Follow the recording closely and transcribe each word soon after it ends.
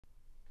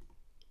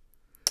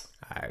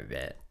I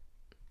bet.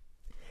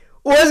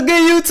 What's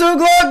good, YouTube?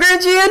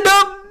 Gloupgringy in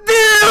the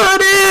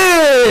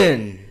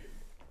building!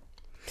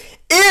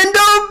 In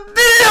the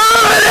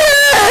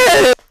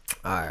building!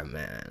 Alright,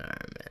 man.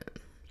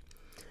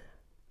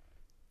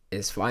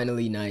 It's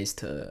finally nice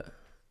to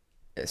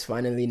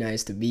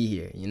be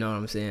here. You know what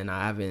I'm saying?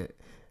 I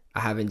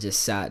haven't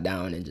just sat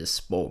down and just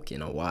spoke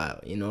in a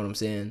while. You know what I'm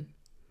saying?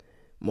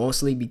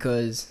 Mostly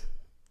because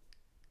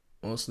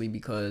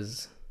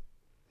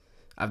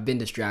I've been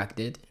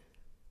distracted.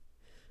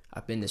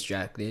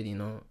 You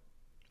know.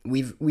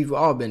 We've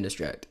all been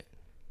distracted.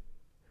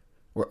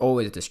 We're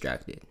always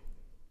distracted.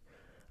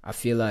 I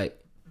feel like,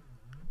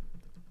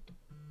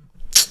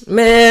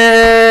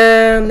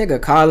 man,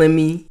 nigga calling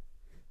me.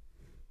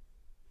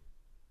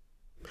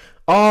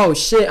 Oh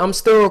shit, I'm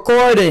still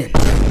recording.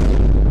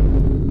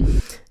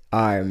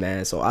 Alright,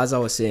 man. So as I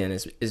was saying,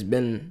 it's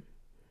been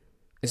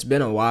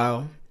a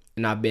while,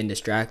 and I've been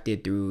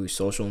distracted through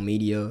social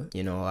media.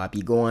 You know, I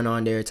be going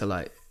on there to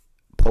like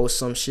post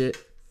some shit.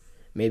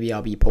 Maybe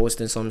I'll be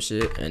posting some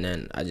shit, and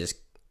then I just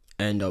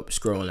end up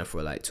scrolling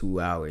for like 2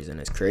 hours, and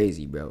it's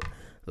crazy, bro.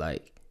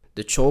 Like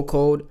the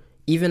chokehold,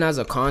 even as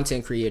a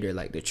content creator,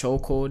 like the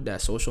chokehold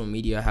that social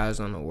media has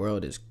on the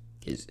world is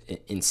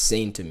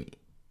insane to me.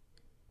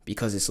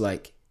 Because it's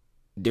like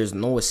there's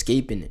no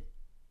escaping it.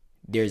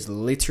 There's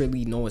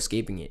literally no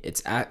escaping it.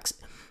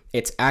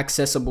 It's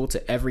accessible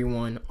to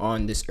everyone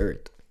on this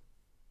earth.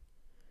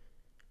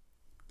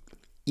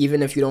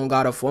 Even if you don't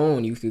got a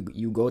phone,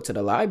 you go to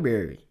the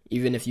library.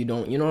 Even if you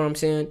don't, you know what I'm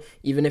saying?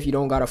 Even if you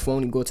don't got a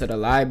phone, you go to the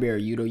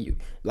library. You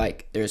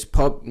like there's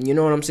you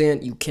know what I'm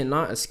saying? You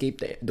cannot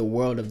escape the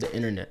world of the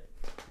internet.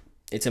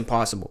 It's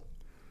impossible.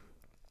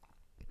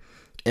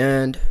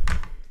 And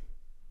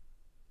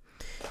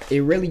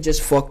it really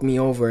just fucked me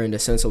over in the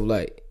sense of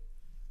like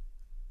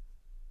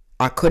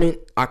I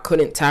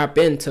couldn't tap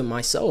into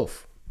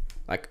myself.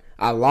 Like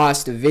I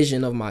lost the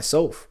vision of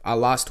myself. I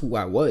lost who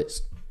I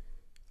was.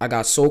 I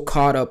got so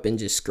caught up in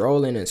just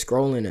scrolling.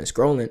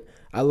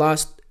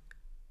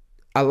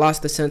 I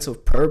lost the sense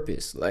of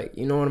purpose. Like,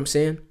 you know what I'm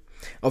saying?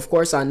 Of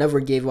course, I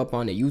never gave up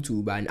on the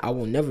YouTube. I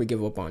will never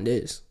give up on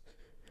this.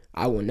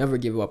 I will never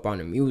give up on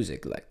the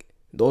music. Like,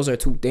 those are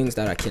two things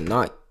that I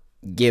cannot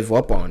give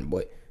up on.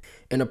 But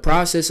in the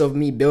process of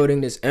me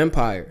building this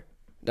empire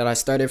that I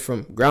started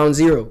from ground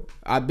zero,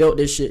 I built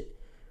this shit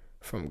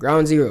from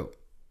ground zero.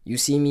 You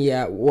see me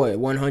at what,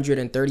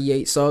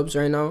 138 subs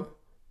right now?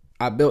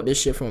 I built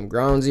this shit from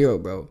ground zero,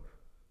 bro.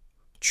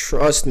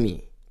 Trust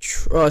me,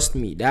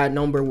 that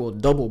number will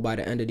double by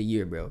the end of the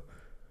year, bro.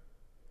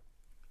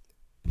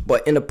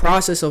 But in the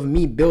process of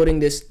me building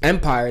this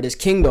empire, this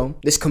kingdom,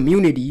 this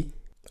community,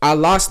 I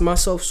lost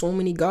myself so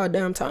many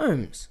goddamn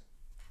times.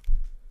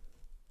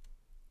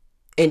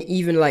 And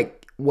even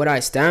like what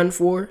I stand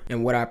for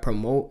and what I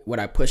promote, what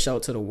I push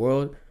out to the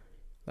world,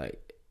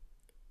 like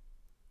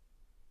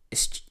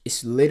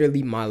it's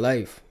literally my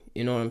life.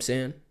 You know what I'm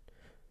saying?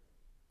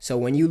 So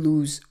when you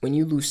lose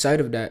sight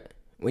of that,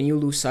 when you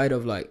lose sight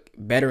of like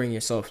bettering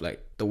yourself,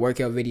 like the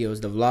workout videos,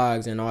 the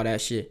vlogs and all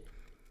that shit,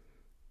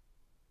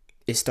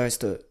 it starts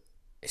to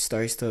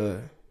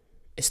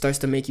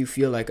make you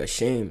feel like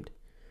ashamed.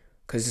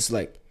 Cause it's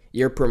like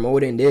you're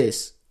promoting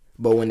this,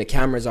 but when the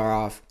cameras are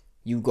off,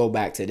 you go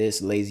back to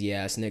this lazy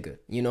ass nigga.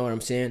 You know what I'm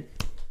saying?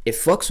 It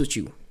fucks with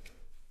you.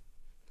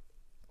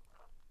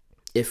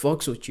 It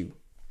fucks with you.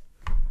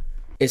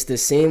 It's the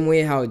same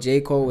way how J.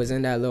 Cole was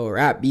in that little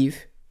rap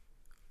beef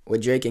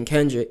with Drake and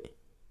Kendrick,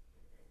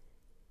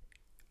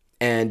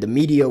 and the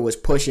media was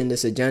pushing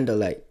this agenda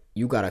like,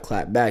 you gotta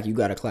clap back,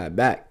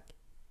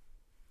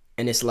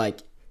 and it's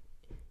like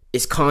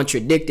it's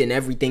contradicting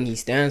everything he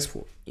stands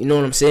for. You know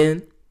what I'm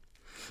saying?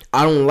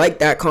 I don't like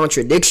that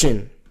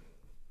contradiction.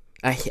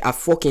 I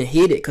fucking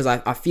hate it, because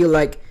I feel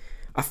like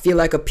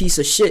a piece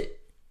of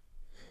shit.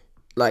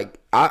 Like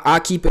I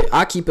keep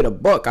it a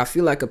buck. I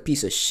feel like a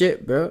piece of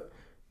shit, bro,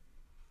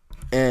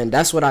 and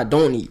that's what I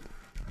don't need.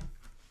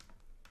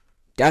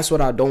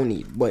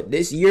 But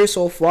this year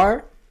so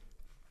far,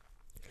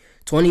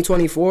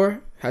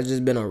 2024 has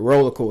just been a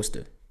roller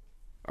coaster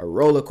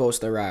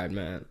ride,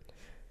 man.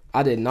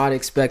 I did not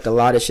expect a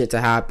lot of shit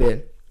to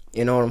happen.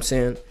 You know what I'm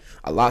saying?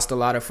 I lost a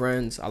lot of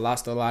friends. I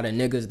lost a lot of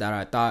niggas that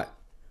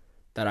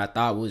I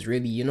thought was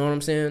really, you know what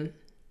I'm saying?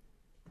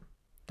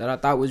 That I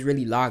thought was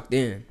really locked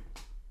in.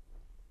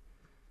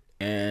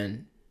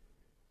 And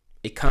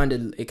it kind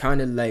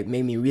of like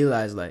made me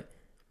realize, like,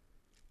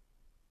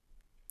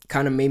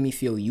 kind of made me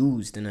feel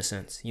used in a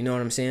sense. You know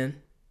what I'm saying?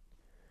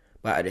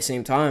 But at the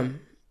same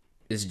time,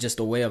 it's just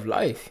a way of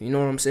life. You know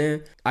what I'm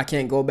saying? I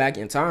can't go back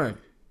in time.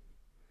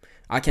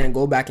 I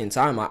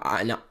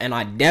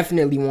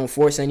definitely won't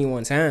force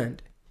anyone's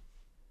hand.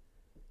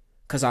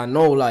 Because I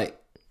know,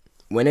 like,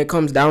 when it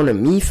comes down to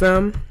me,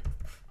 fam,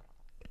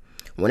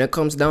 I'm going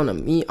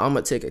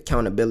to take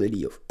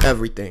accountability of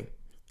everything.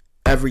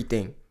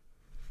 Everything.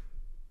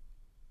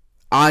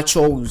 I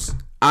chose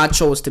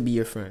to be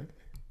your friend.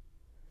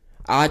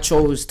 I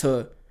chose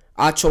to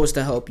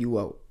help you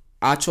out.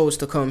 I chose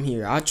to come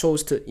here. I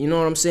chose to, you know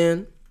what I'm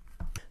saying?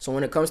 So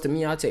when it comes to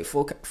me, I take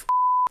full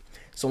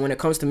So when it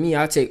comes to me,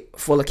 I take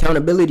full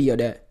accountability of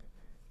that.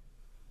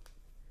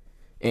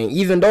 And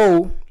even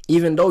though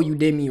you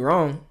did me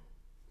wrong,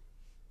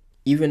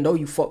 even though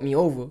you fucked me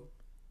over,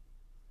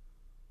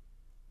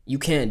 you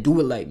can't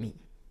do it like me.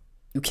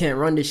 You can't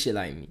run this shit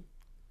like me.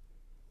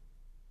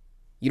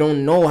 You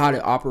don't know how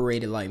to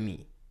operate it like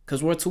me.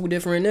 Because we're two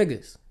different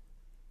niggas.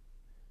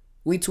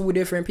 We two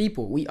different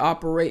people. We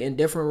operate in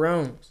different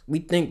realms. We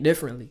think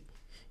differently.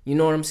 You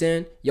know what I'm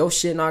saying? Your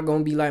shit not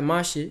gonna be like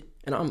my shit.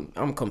 And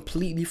I'm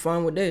completely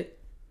fine with that.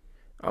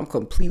 I'm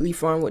completely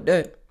fine with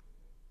that.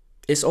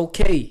 It's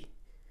okay.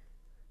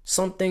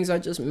 Some things I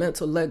just meant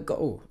to let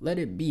go. Let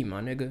it be,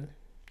 my nigga.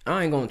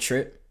 I ain't gonna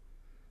trip.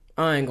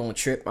 I'm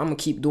gonna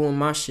keep doing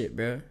my shit,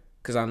 bro.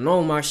 Cause I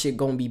know my shit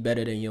gonna be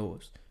better than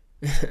yours.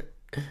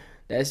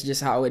 That's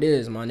just how it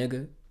is, my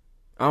nigga.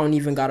 I don't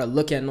even gotta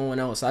look at no one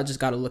else. I just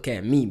gotta look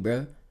at me,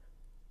 bro.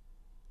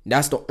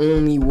 That's the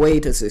only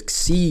way to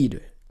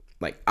succeed.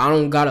 Like, I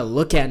don't gotta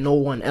look at no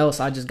one else.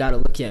 I just gotta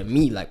look at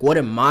me. Like, what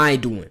am I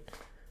doing?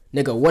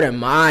 Nigga, what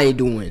am I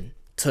doing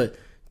to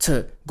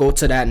go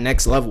to that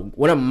next level?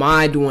 What am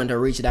I doing to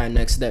reach that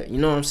next step? You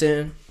know what I'm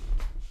saying?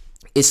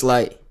 It's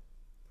like,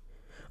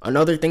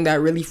 another thing that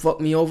really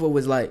fucked me over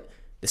was like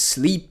the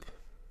sleep.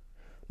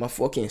 My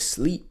fucking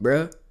sleep,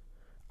 bruh.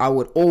 I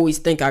would always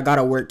think I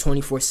gotta work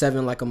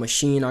 24/7 like a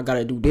machine. I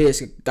gotta do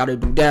this, gotta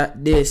do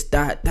that, this,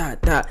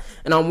 that.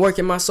 And I'm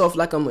working myself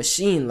like a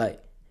machine, like.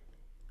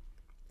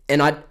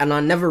 And I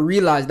never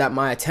realized that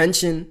my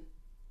attention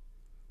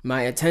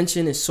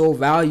is so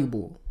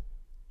valuable.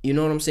 You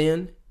know what I'm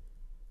saying?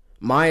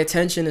 My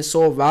attention is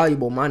so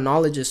valuable. My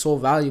knowledge is so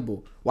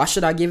valuable. Why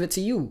should I give it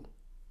to you?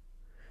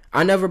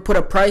 I never put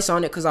a price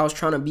on it because I was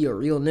trying to be a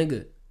real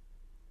nigga.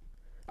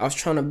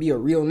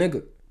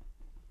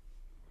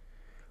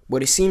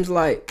 But it seems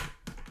like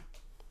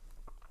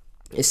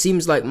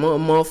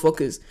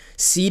motherfuckers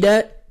see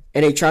that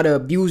and they try to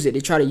abuse it.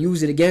 They try to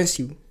use it against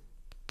you.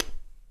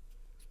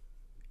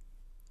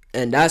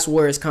 And that's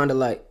where it's kind of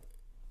like,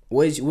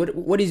 what is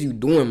you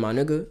doing, my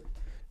nigga?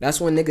 That's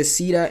when niggas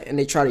see that and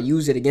they try to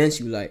use it against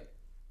you, like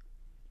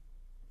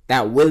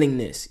that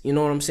willingness. You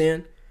know what I'm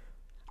saying?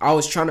 I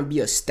was trying to be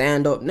a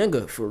stand-up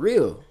nigga for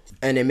real,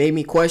 and it made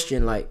me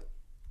question, like,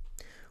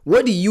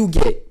 what do you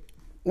get?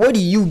 What do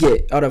you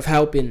get out of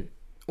helping?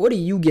 What do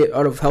you get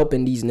out of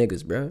helping these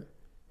niggas, bro?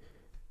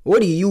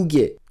 What do you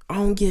get? I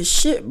don't get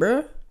shit,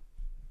 bro.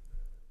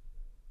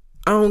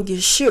 I don't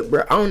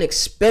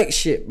expect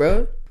shit,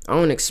 bro. I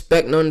don't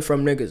expect nothing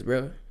from niggas,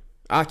 bro.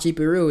 I'll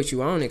keep it real with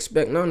you. I don't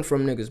expect nothing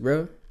from niggas,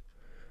 bro.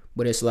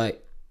 But it's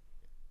like,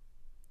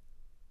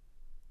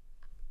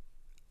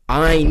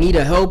 I ain't need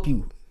to help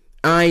you.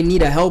 I ain't need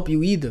to help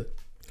you either.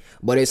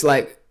 But it's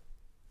like,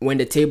 when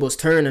the tables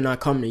turn and I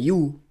come to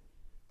you,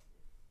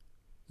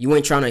 you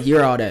ain't trying to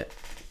hear all that.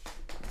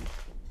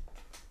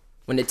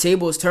 When the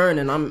tables turn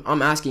and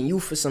I'm asking you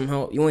for some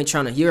help, you ain't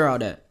trying to hear all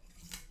that.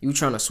 You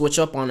trying to switch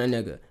up on a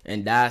nigga.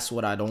 And that's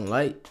what I don't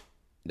like.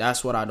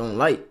 That's what I don't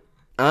like.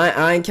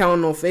 I ain't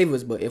counting no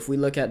favors, but if we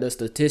look at the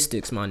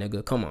statistics, my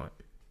nigga, come on.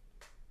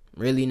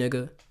 Really,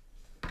 nigga?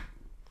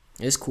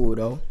 It's cool,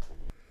 though.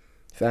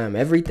 Fam,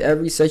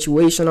 every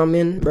situation I'm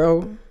in,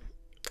 bro,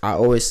 I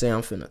always say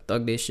I'm finna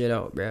thug this shit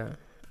out, bro.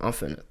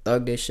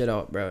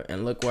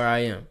 And look where I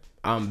am.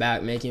 I'm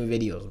back making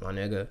videos, my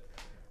nigga.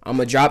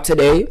 I'ma drop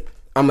today.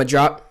 I might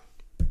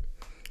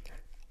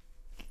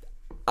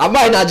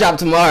not drop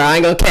tomorrow. I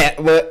ain't gonna cap,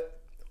 but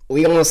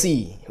we gonna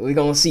see.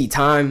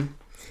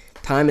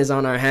 Time is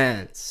on our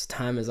hands.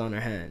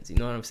 You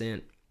know what I'm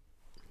saying?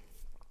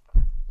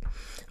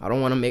 I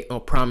don't want to make no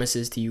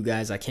promises to you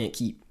guys I can't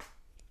keep.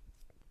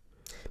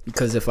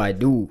 Because if I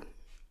do,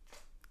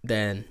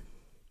 then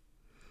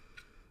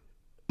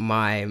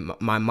my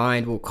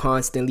mind will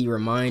constantly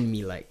remind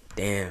me, like,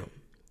 damn,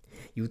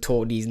 you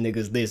told these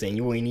niggas this and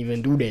you ain't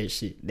even do that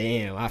shit.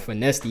 Damn, I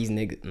finessed these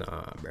niggas.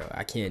 Nah, bro,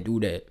 I can't do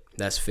that.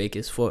 That's fake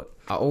as fuck.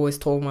 I always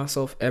told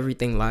myself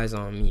everything lies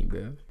on me,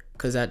 bro.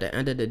 Because at the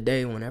end of the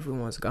day, when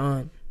everyone's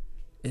gone,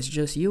 it's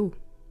just you.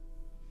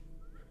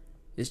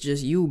 It's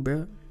just you,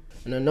 bro.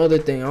 And another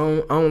thing, I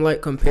don't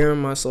like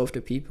comparing myself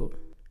to people.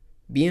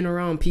 Being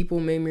around people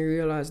made me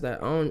realize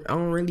that I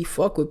don't really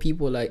fuck with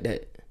people like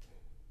that.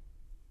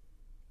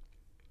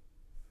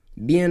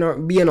 Being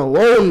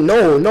alone,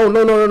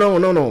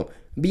 no.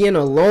 Being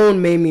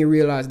alone made me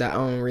realize that I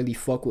don't really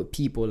fuck with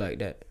people like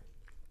that.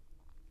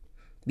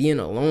 Being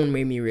alone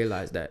made me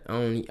realize that I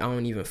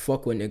don't even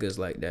fuck with niggas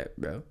like that,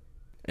 bro.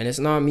 And it's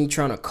not me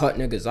trying to cut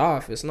niggas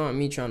off. It's not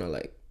me trying to,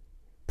 like,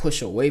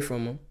 push away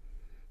from them.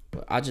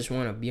 But I just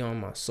want to be on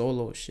my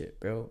solo shit,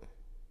 bro.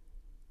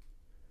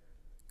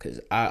 Because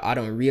I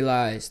done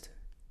realized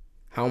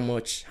how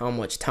much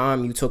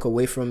time you took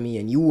away from me.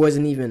 And you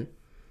wasn't even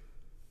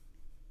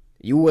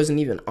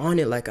on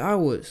it like I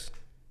was.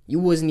 You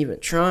wasn't even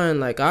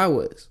trying like I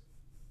was.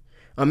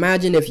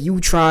 Imagine if you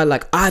tried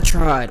like I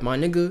tried, my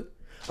nigga.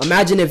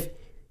 Imagine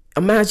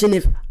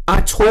if I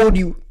told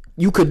you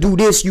you could do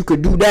this, you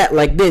could do that,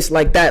 like this,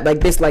 like that, like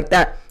this, like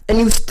that, and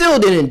you still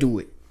didn't do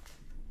it.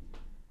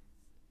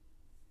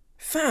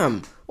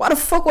 Fam, Why the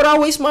fuck would I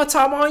waste my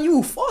time on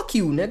you? Fuck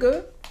you,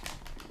 nigga.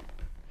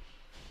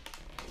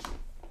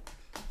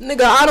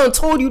 Nigga, I done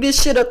told you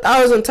this shit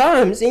 1,000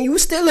 times and you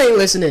still ain't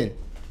listening.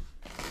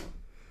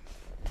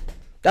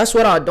 That's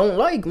what I don't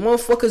like.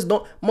 Motherfuckers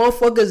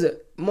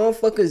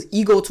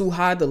ego too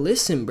high to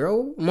listen,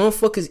 bro.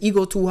 Motherfuckers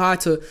ego too high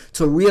to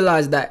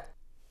realize that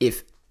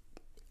if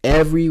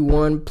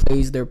everyone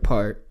plays their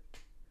part,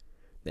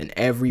 then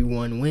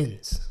everyone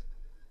wins.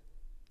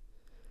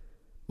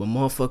 But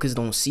motherfuckers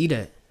don't see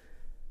that.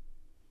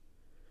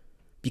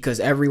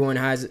 Because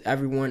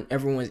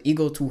everyone's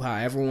ego too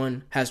high.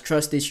 Everyone has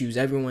trust issues.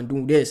 Everyone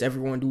do this.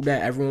 Everyone do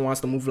that. Everyone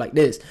wants to move like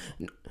this.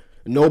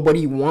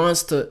 Nobody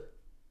wants to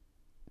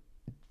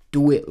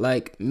do it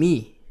like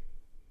me.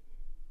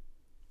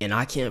 And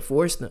I can't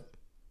force them.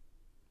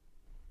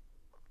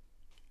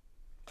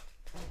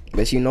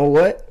 But you know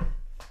what?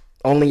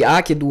 Only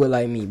I can do it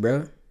like me,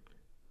 bro.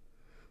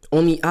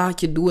 Only I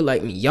can do it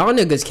like me. Y'all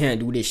niggas can't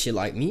do this shit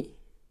like me.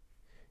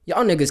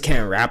 Y'all niggas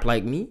can't rap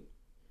like me.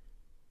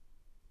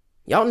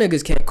 Y'all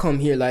niggas can't come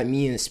here like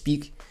me and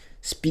speak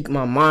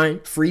my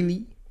mind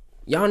freely.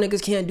 Y'all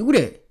niggas can't do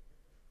that.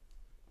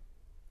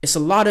 It's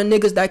a lot of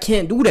niggas that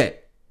can't do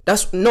that.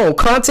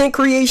 Content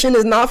creation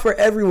is not for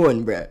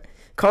everyone, bruh.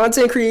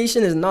 Content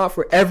creation is not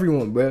for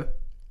everyone, bruh.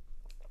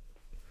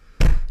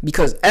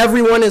 Because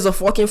everyone is a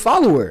fucking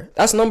follower.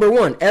 That's number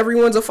one.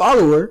 Everyone's a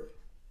follower.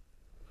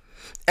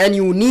 And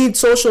you need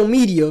social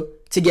media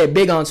to get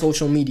big on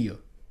social media.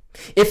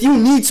 If you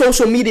need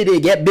social media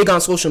to get big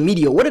on social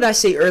media, what did I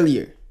say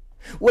earlier?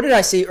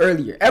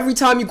 Every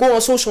time you go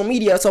on social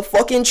media, it's a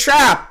fucking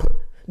trap.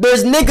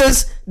 There's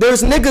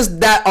niggas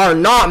that are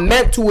not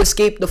meant to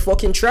escape the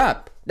fucking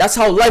trap. That's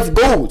how life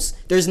goes.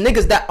 There's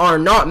niggas that are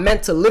not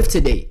meant to live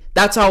today.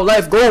 That's how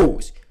life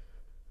goes.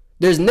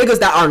 There's niggas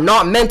that are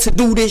not meant to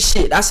do this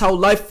shit. That's how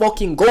life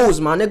fucking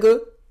goes, my nigga.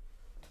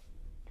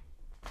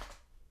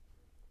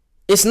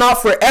 It's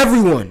not for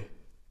everyone.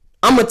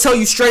 I'ma tell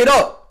you straight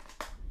up.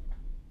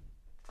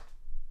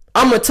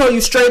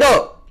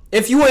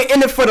 If you ain't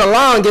in it for the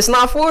long, it's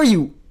not for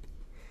you.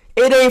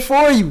 It ain't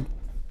for you.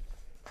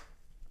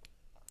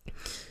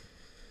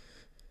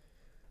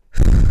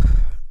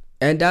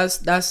 And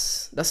that's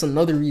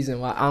another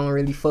reason why I don't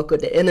really fuck with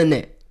the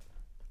internet.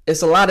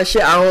 It's a lot of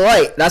shit I don't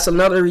like. That's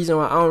another reason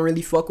why I don't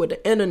really fuck with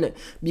the internet.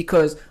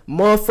 Because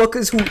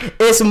motherfuckers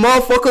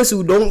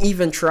who don't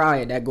even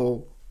try that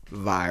go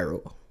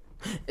viral.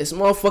 It's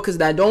motherfuckers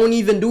that don't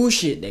even do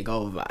shit that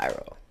go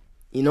viral.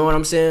 You know what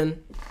I'm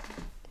saying?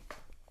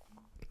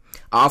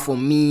 Off a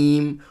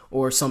meme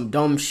or some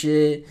dumb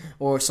shit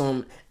or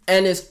some,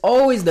 and it's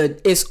always the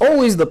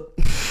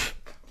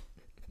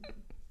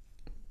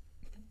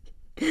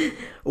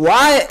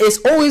why it's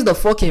always the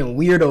fucking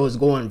weirdos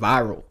going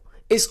viral.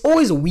 It's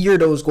always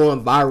weirdos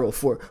going viral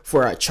for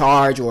a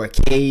charge or a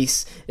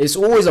case. It's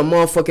always a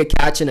motherfucker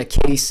catching a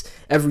case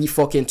every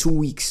fucking 2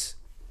 weeks.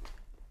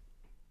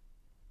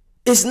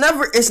 It's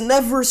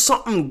never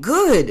something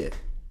good.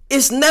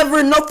 It's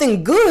never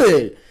nothing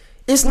good.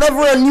 It's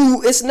never a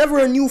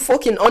new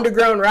fucking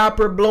underground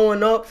rapper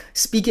blowing up,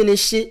 speaking his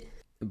shit.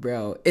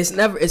 Bro, it's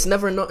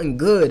never nothing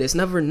good. It's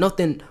never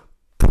nothing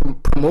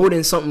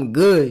promoting something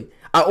good.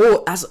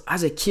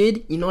 As a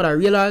kid, you know what I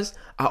realized?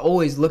 I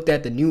always looked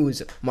at the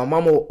news. My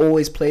mama would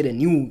always play the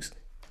news.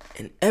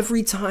 And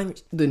every time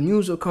the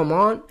news will come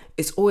on,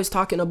 it's always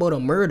talking about a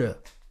murder.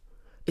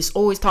 It's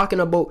always talking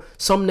about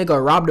some nigga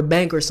robbed a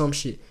bank or some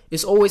shit.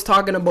 It's always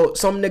talking about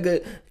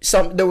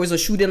there was a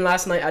shooting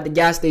last night at the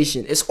gas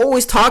station. It's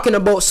always talking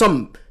about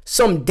some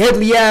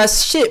deadly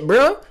ass shit,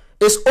 bro.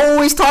 It's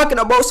always talking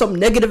about some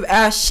negative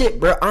ass shit,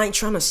 bro. I ain't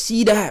trying to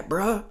see that,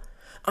 bro.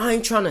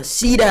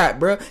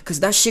 Cause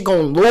that shit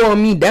gonna lower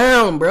me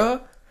down,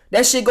 bro.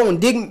 That shit gonna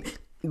dig me,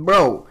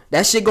 bro.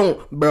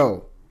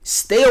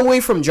 Stay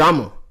away from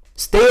drama.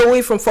 Stay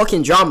away from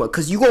fucking drama,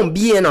 cause you gonna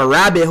be in a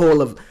rabbit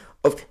hole of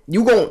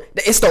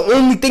it's the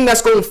only thing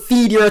that's gonna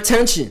feed your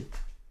attention.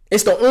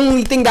 It's the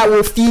only thing that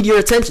will feed your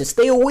attention.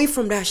 Stay away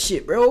from that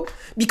shit, bro.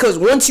 Because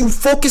once you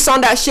focus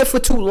on that shit for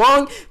too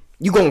long,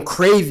 you gonna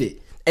crave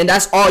it. And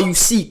that's all you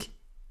seek.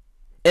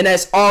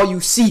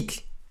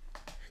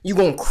 You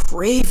gonna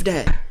crave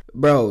that.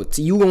 Bro,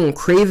 you gonna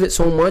crave it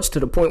so much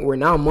to the point where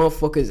now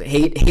motherfuckers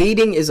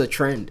hating is a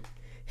trend.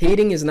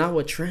 Hating is now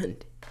a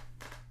trend.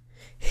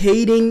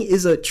 Hating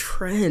is a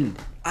trend.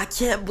 I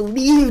can't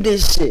believe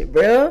this shit,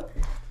 bro.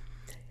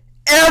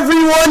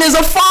 Everyone is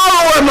a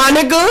follower, my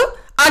nigga.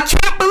 I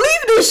can't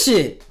believe this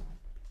shit.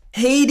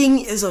 Hating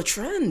is a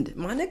trend,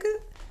 my nigga.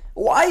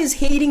 Why is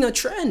hating a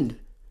trend?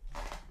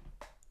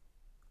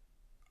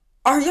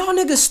 Are y'all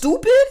niggas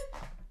stupid?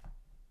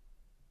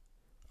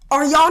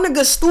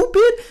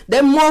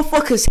 That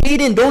motherfuckers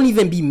hating don't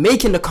even be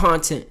making the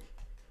content.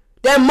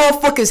 Be making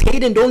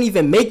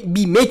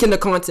the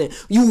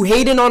content. You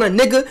hating on a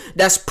nigga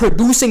that's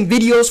producing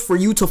videos for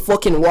you to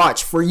fucking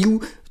watch, for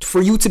you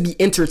to be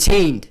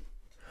entertained.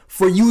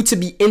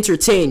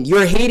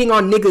 You're hating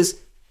on niggas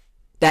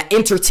that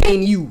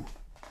entertain you.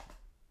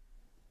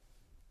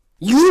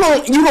 You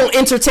don't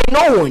entertain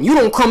no one. You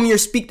don't come here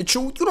speak the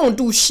truth. You don't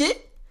do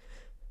shit.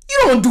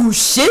 You don't do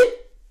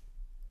shit.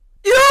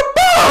 You're a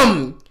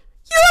bum.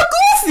 You're a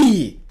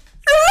goofy.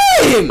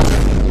 You're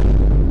lame.